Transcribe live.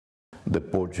the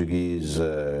Portuguese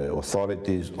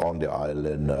authorities on the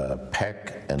island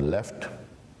packed and left.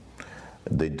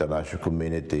 The international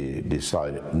community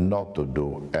decided not to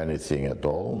do anything at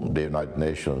all. The United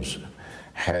Nations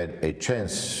had a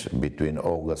chance between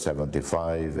August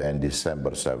 75 and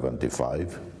December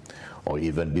 75, or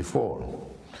even before.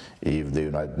 If the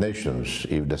United Nations,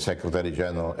 if the Secretary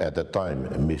General at the time,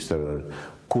 Mr.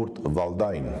 Kurt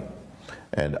Waldheim,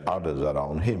 and others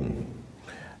around him,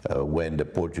 when the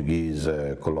Portuguese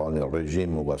colonial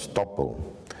regime was toppled,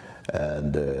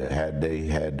 and they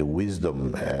had the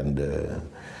wisdom and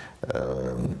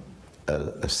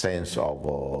a sense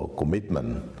of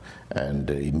commitment, and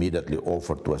immediately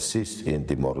offered to assist in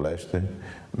Timor-Leste,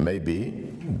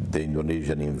 maybe the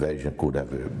Indonesian invasion could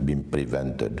have been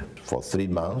prevented. For 3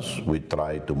 months, we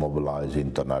tried to mobilize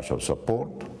international support.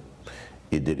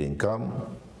 It didn't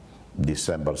come.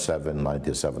 December 7,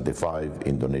 1975,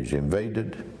 Indonesia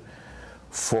invaded.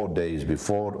 3 days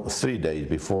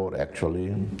before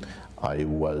actually, I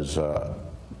was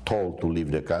told to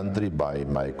leave the country by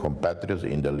my compatriots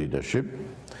in the leadership,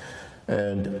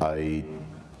 and I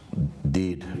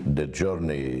did the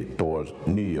journey towards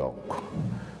New York.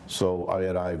 So I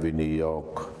arrived in New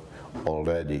York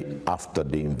already after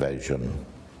the invasion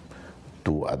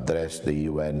to address the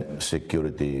UN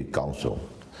Security Council.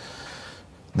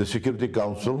 The Security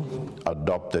Council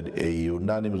adopted a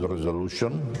unanimous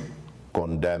resolution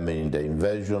condemning the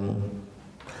invasion,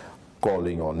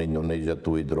 calling on Indonesia to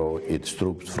withdraw its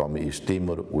troops from East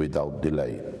Timor without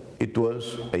delay. It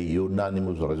was a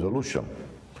unanimous resolution,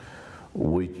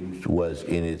 which was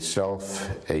in itself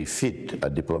a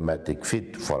diplomatic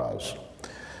feat for us.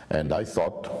 And I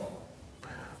thought,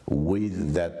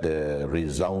 with that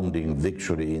resounding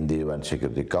victory in the UN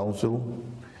Security Council,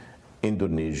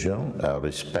 Indonesia, a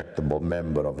respectable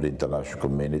member of the international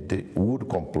community, would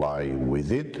comply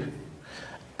with it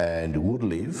and would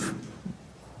leave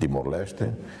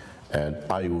Timor-Leste, and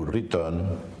I would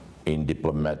return in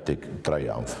diplomatic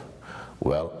triumph.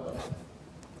 Well,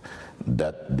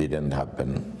 that didn't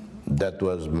happen. That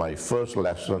was my first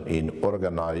lesson in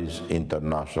organized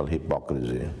international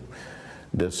hypocrisy.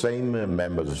 The same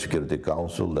members of the Security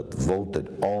Council that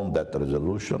voted on that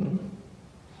resolution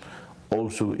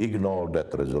also ignored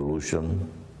that resolution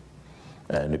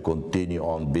and continue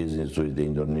on business with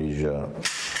Indonesia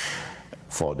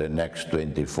for the next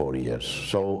 24 years.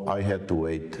 So I had to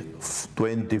wait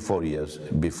 24 years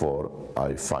before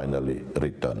I finally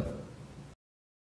returned.